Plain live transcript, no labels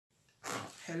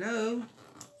Hello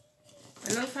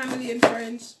family and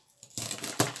friends.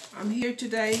 I'm here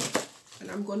today and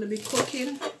I'm going to be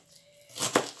cooking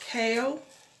kale.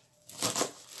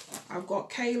 I've got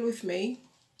kale with me.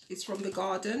 It's from the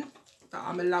garden that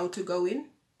I'm allowed to go in,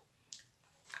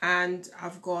 and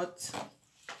I've got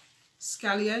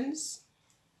scallions,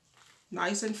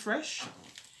 nice and fresh,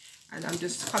 and I'm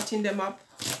just cutting them up,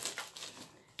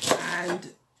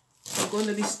 and I'm going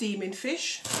to be steaming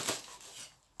fish.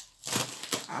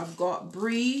 I've got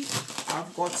brie,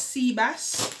 I've got sea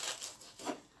bass,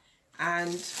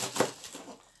 and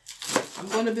I'm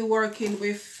going to be working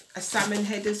with a salmon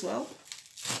head as well.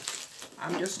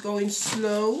 I'm just going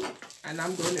slow and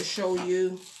I'm going to show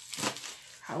you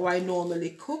how I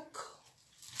normally cook,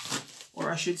 or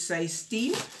I should say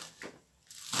steam,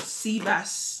 sea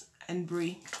bass and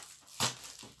brie.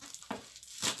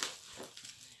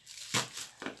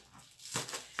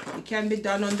 It can be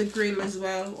done on the grill as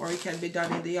well, or it can be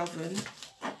done in the oven.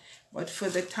 But for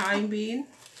the time being,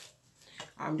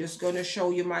 I'm just going to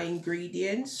show you my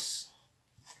ingredients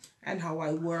and how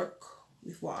I work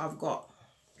with what I've got.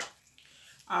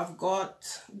 I've got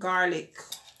garlic.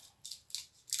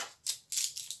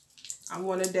 I'm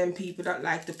one of them people that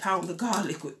like to pound the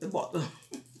garlic with the bottle.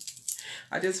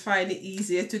 I just find it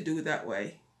easier to do that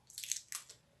way.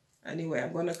 Anyway,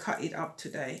 I'm going to cut it up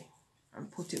today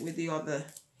and put it with the other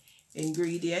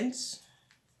ingredients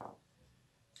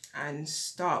and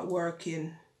start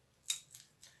working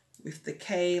with the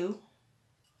kale,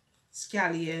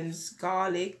 scallions,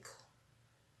 garlic,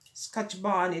 scotch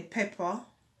bonnet pepper.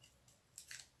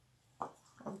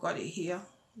 I've got it here,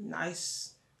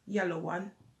 nice yellow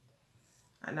one,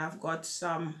 and I've got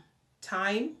some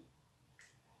thyme.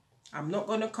 I'm not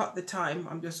going to cut the thyme,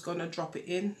 I'm just going to drop it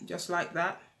in just like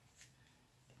that.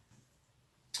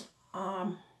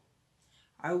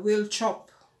 I will chop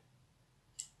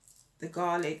the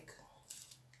garlic.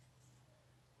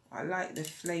 I like the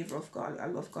flavor of garlic. I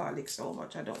love garlic so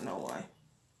much, I don't know why.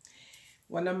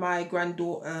 One of my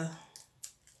granddaughter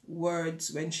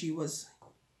words when she was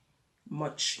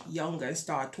much younger and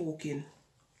started talking,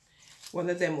 one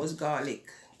of them was garlic,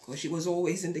 because she was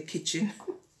always in the kitchen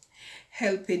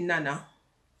helping Nana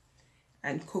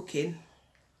and cooking,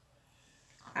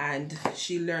 and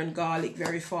she learned garlic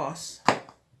very fast.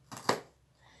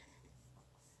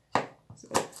 So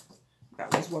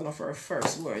that was one of her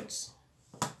first words.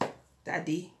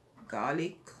 Daddy,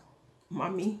 garlic,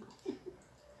 mommy.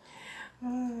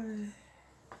 I'm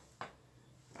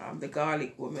the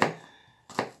garlic woman.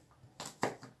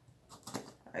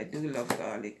 I do love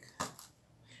garlic.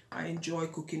 I enjoy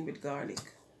cooking with garlic.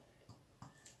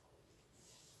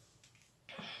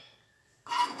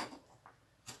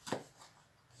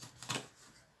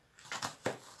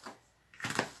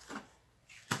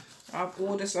 I've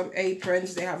ordered some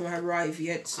aprons. They haven't arrived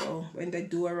yet, so when they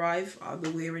do arrive, I'll be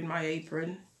wearing my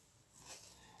apron.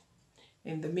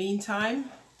 In the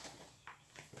meantime,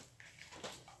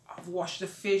 I've washed the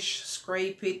fish,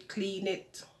 scrape it, clean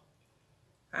it,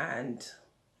 and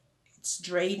it's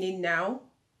draining now.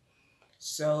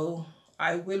 So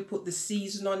I will put the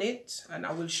season on it and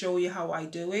I will show you how I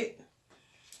do it.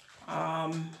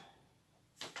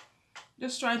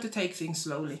 Just trying to take things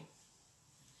slowly.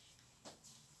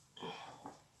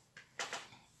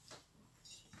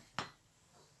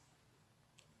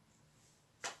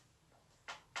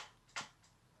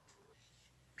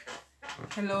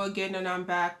 Hello again, and I'm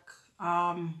back.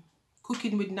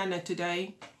 Cooking with Nana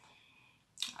today.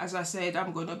 As I said,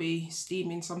 I'm going to be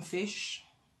steaming some fish.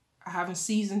 I haven't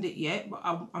seasoned it yet, but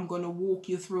I'm going to walk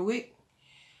you through it.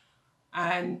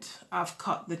 And I've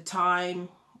cut the thyme.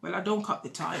 Well, I don't cut the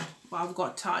thyme, but I've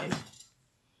got thyme.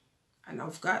 And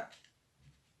I've got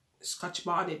scotch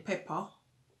bonnet pepper.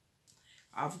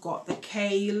 I've got the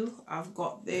kale. I've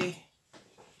got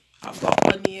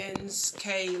onions,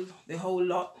 kale, the whole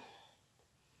lot.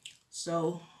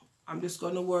 So I'm just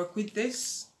going to work with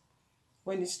this.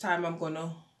 When it's time, I'm going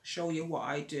to show you what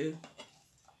I do.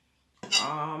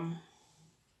 I'm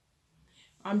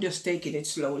just taking it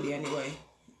slowly anyway.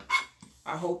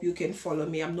 I hope you can follow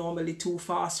me. I'm normally too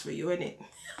fast for you, innit?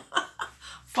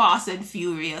 Fast and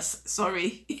furious,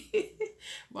 sorry.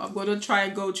 But I'm going to try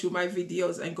and go through my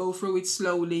videos and go through it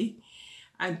slowly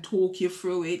and talk you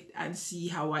through it and see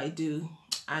how I do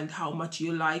and how much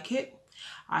you like it.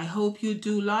 I hope you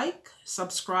do like,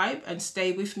 subscribe, and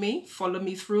stay with me. Follow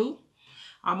me through.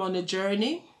 I'm on a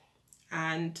journey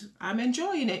and I'm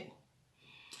enjoying it.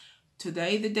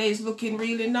 Today, the day is looking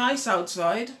really nice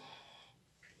outside.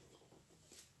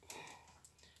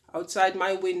 Outside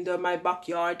my window, my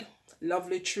backyard,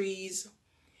 lovely trees.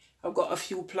 I've got a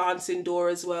few plants indoor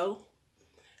as well.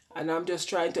 And I'm just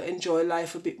trying to enjoy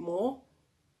life a bit more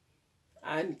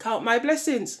and count my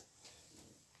blessings.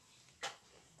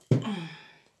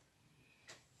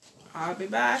 I'll be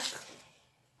back.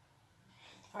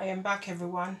 I am back,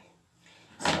 everyone.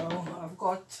 So I've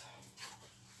got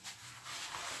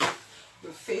the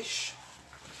fish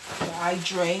that I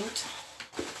drained.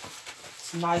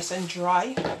 It's nice and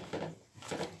dry.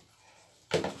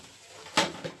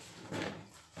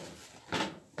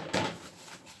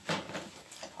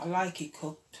 I like it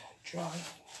cooked dry,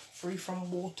 free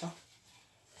from water.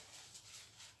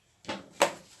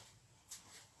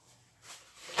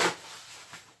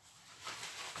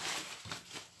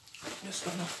 Just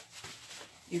gonna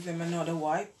give him another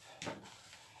wipe.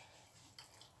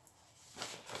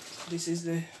 This is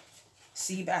the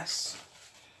sea bass.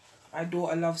 My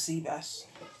daughter loves sea bass,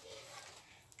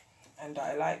 and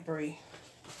I like brie.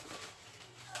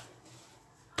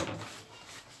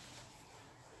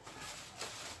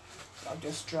 I'll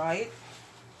just dry it,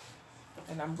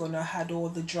 and I'm gonna add all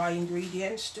the dry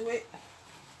ingredients to it.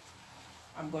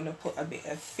 I'm gonna put a bit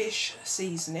of fish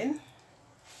seasoning,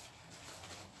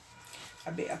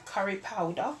 a bit of curry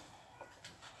powder,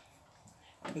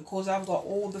 and because I've got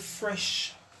all the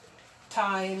fresh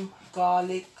thyme,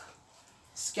 garlic,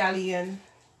 scallion,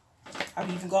 I've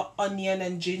even got onion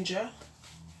and ginger.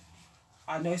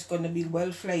 I know it's going to be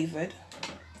well flavored,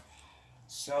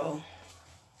 so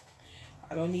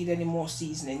I don't need any more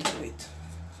seasoning to it.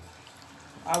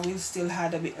 I will still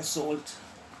add a bit of salt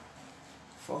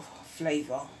for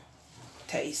flavor,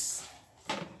 taste.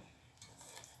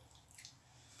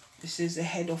 This is the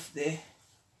head of the,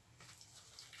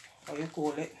 what you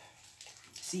call it,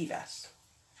 sea bass,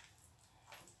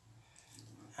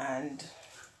 and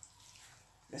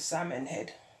the salmon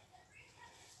head.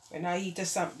 When I eat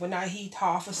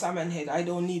half a salmon head, I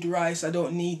don't need rice, I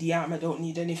don't need yam, I don't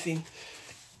need anything.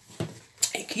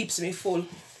 It keeps me full.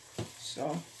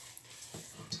 So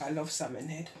I love salmon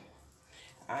head,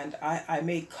 and I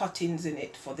make cuttings in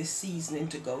it for the seasoning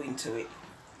to go into it.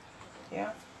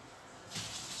 Yeah.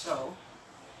 So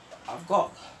I've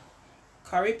got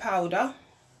curry powder,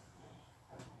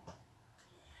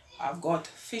 I've got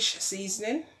fish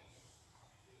seasoning,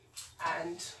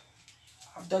 and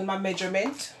I've done my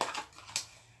measurement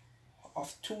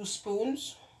of 2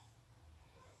 spoons.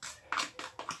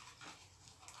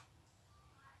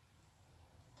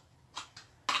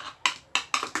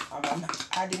 And I'm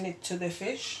adding it to the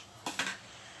fish,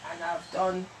 and I've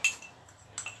done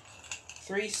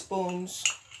 3 spoons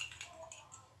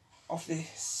of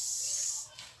this,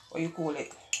 what you call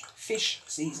it, fish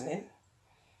seasoning.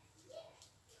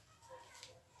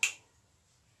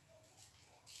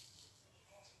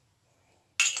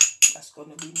 That's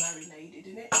going to be marinated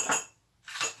in it,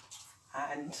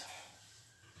 and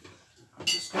I'm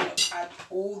just going to add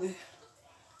all the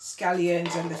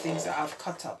scallions and the things that I've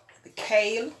cut up. The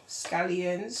kale,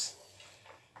 scallions,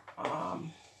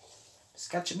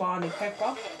 scotch bonnet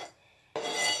pepper,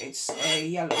 it's a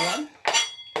yellow one,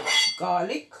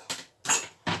 garlic,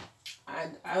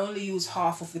 and I only use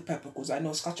half of the pepper because I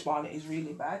know scotch bonnet is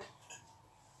really bad.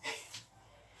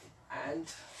 And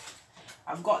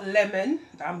I've got lemon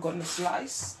that I'm going to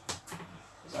slice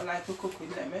because I like to cook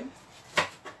with lemon.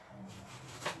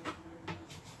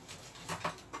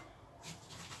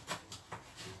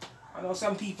 I know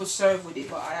some people serve with it,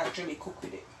 but I actually cook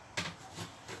with it.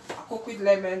 I cook with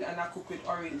lemon and I cook with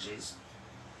oranges.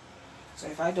 So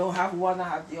if I don't have one, I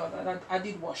have the other. And I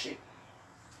did wash it.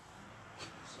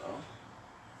 So,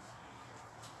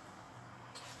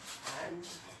 and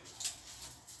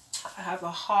I have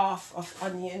a half of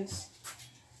onions.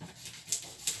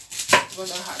 I'm going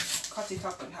to cut it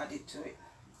up and add it to it.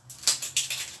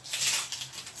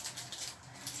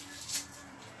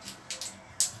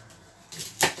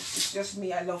 It's just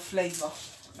me, I love flavor.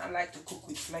 I like to cook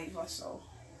with flavor, so.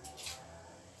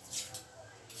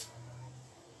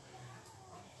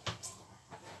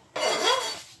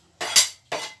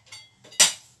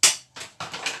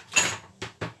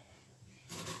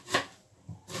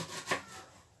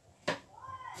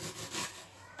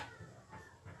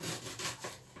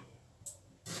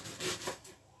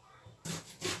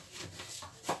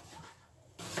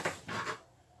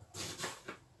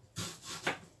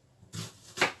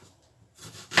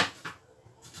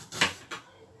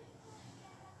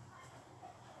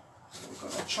 We're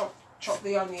going to chop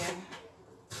the onion.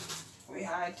 We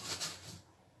had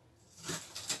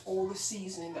all the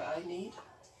seasoning that I need,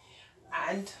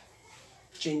 and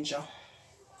ginger.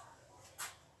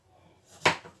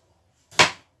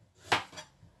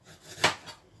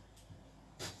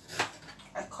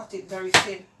 I cut it very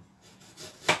thin.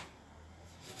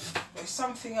 There's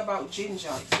something about ginger.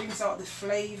 It brings out the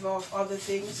flavour of other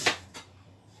things.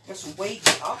 Just wake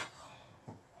it up.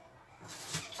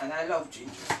 And I love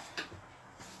ginger.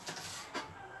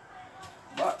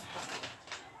 But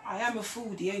I am a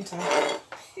foodie, ain't I?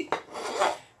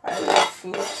 I love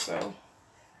food, so.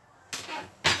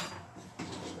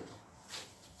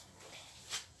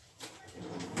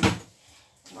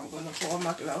 I'm going to put on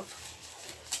my glove.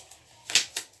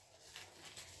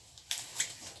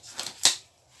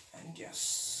 And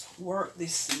just work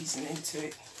this seasoning into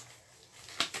it.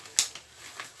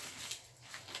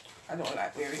 I don't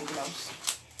like wearing gloves,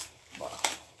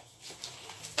 but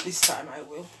this time I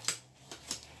will.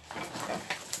 Okay.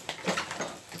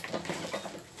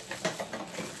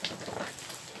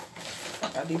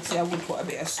 I did say I would put a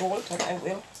bit of salt, and I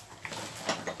will.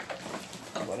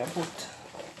 I'm going to put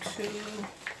 2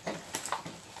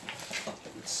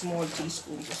 small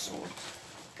teaspoons of salt.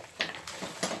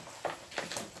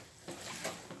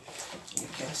 You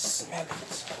can smell it.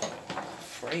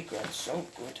 Fragrance, so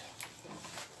good.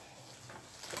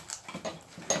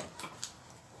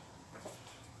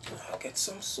 I'll get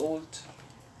some salt.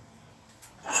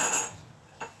 Can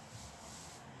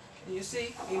you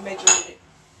see? You measuring it.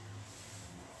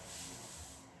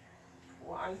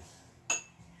 1,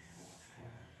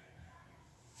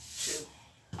 2.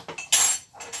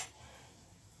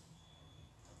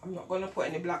 I'm not going to put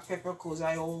any black pepper because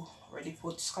I already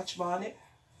put scotch bonnet,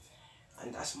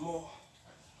 and that's more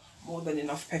than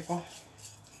enough pepper.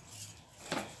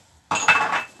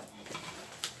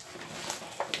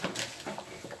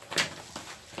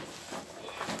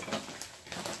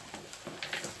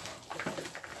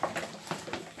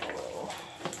 Oh,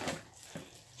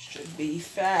 should be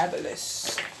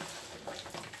fabulous.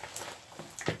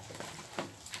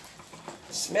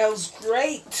 Smells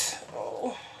great.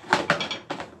 Oh,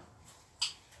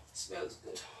 smells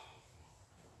good.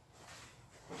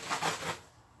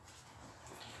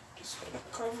 Just gonna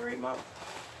cover him up,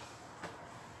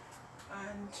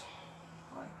 and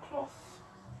my cloth.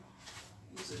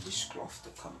 Use a dishcloth to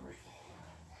cover it.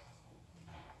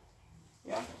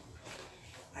 Yeah,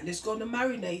 and it's gonna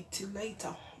marinate till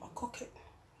later. I'll cook it,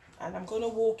 and I'm gonna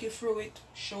walk you through it,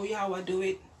 show you how I do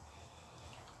it,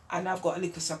 and I've got a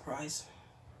little surprise.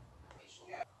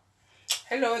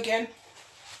 Hello again.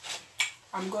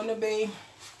 I'm gonna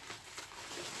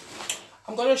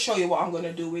show you what I'm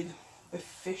gonna do with the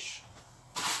fish.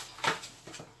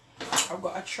 I've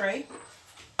got a tray.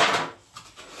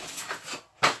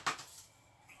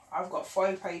 I've got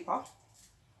foil paper.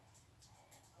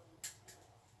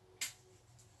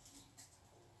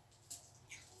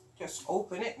 Just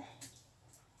open it.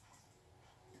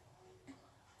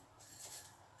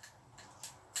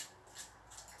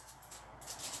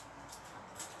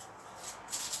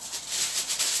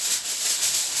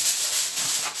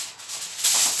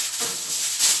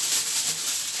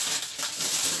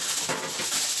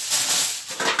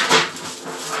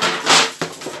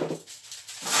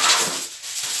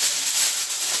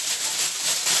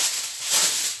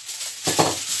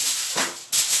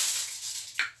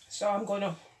 So I'm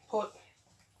gonna put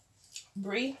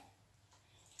brie,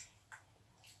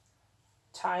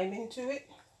 thyme into it.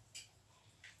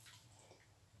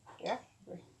 Yeah,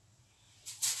 brie.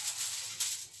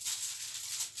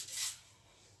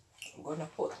 I'm gonna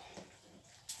put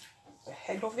the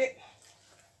head of it.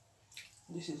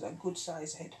 This is a good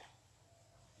size head.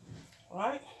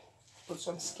 Alright, put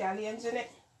some scallions in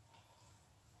it.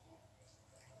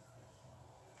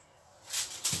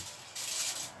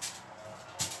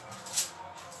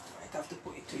 Might have to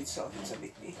put it to itself, it's a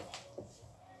bit big.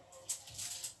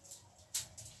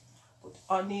 Put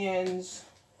onions,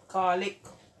 garlic,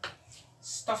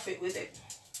 stuff it with it.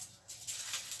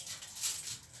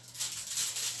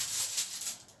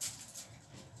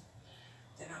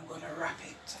 Then I'm gonna wrap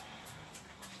it.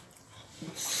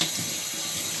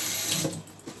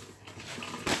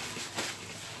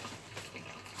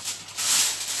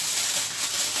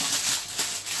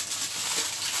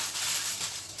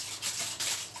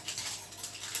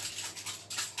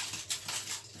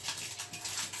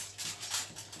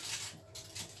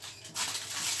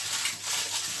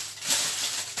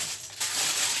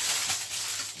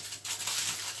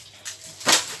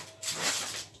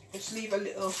 Just leave a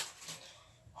little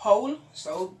hole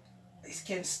so it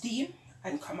can steam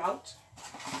and come out.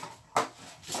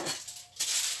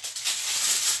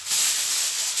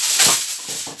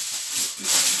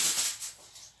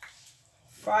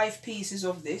 Five pieces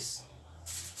of this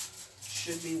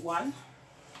should be one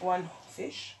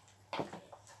fish.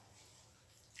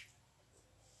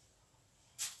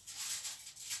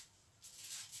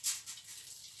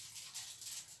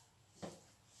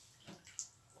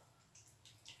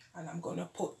 And I'm gonna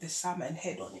put the salmon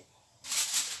head on it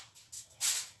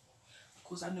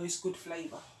because I know it's good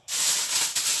flavor.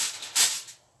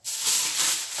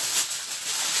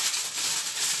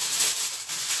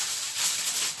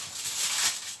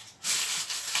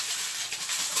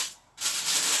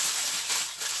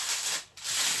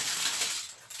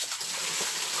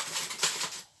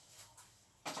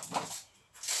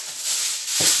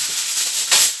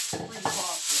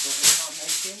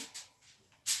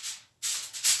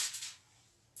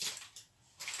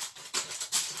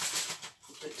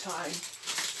 Thyme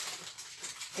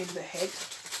in the head.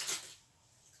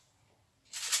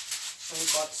 So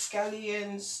we've got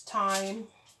scallions, thyme,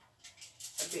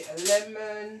 a bit of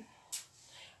lemon,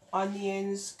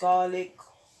 onions, garlic.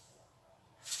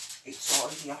 It's all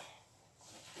here.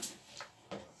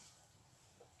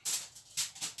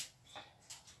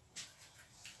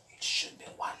 It should be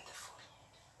wonderful.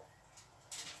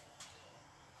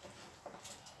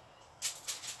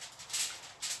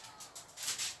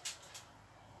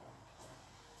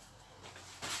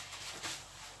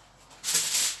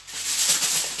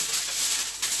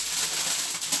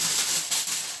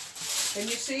 Can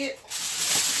you see it?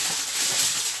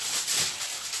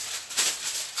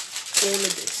 All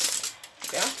of this,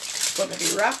 yeah, it's going to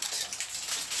be wrapped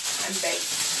and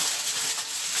baked.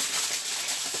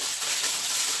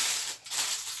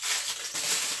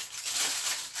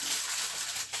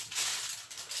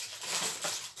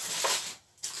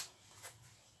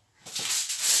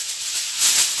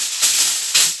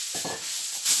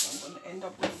 I'm going to end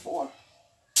up with 4.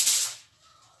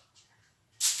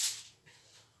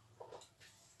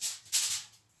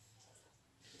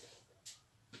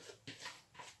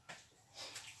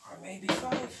 Maybe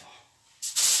 5.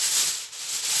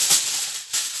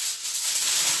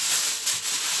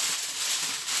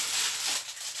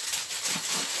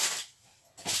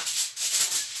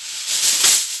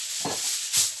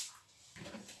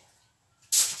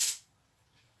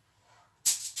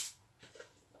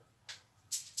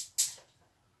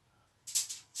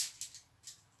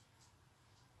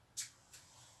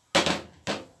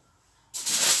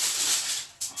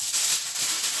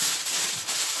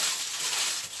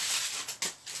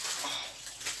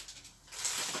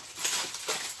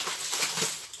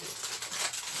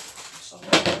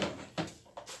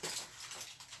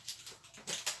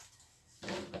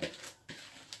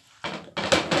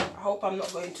 I hope I'm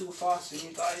not going too fast with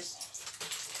you guys.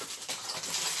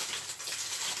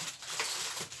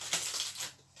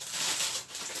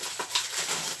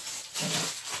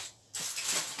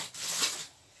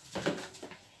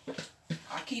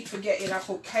 I keep forgetting I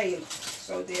put kale.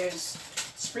 So there's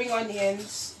spring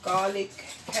onions, garlic,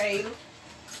 kale.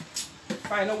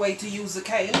 Find a way to use the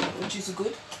kale, which is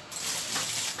good.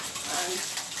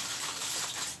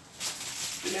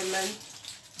 And lemon,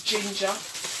 ginger.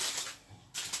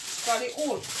 Got it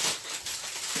all.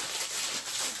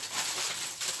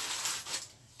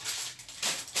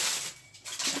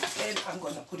 Then I'm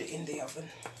going to put it in the oven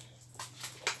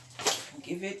and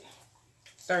give it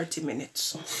 30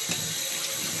 minutes.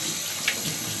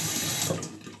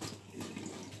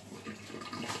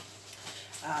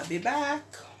 I'll be back.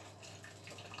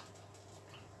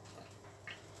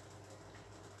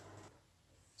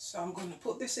 So I'm going to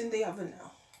put this in the oven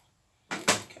now.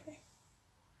 Okay.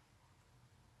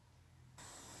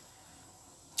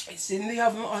 It's in the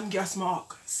oven on gas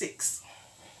mark 6.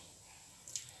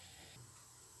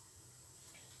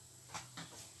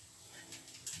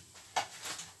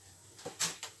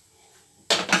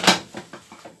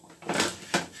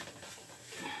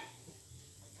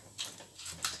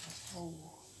 Oh.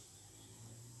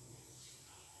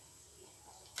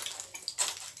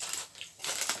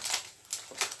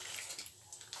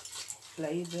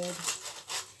 Flavored,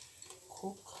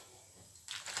 cook.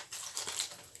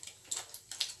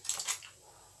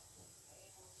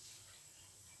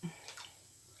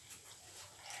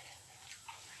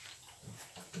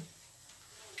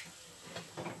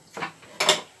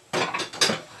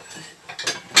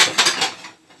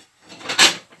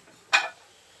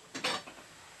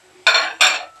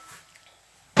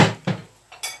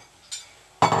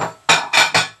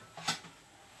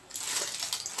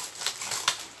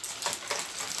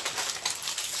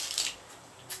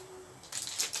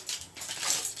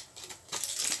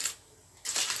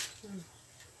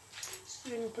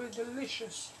 Simply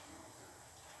delicious.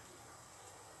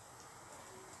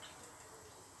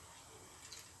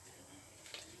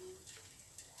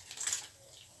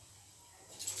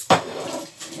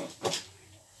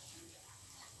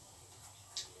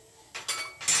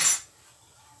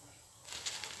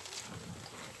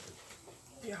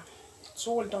 Yeah, it's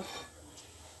all done.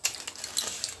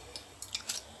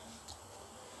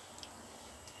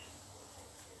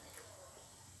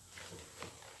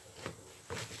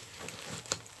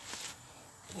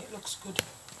 looks good.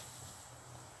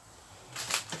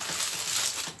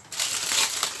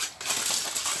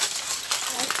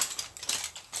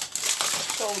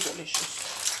 So delicious.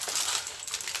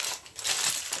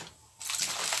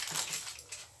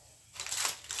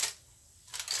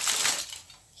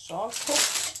 It's all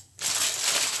cooked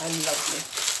and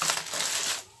lovely.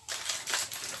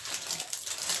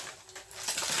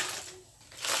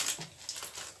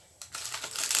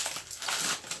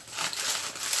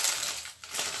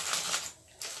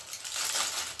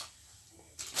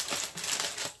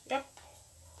 Yep.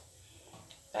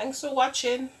 Thanks for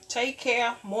watching. Take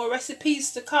care. More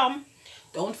recipes to come.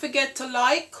 Don't forget to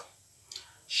like,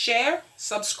 share,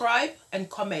 subscribe, and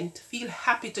comment. Feel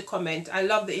happy to comment. I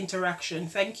love the interaction.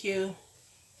 Thank you.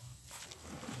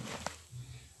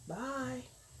 Bye.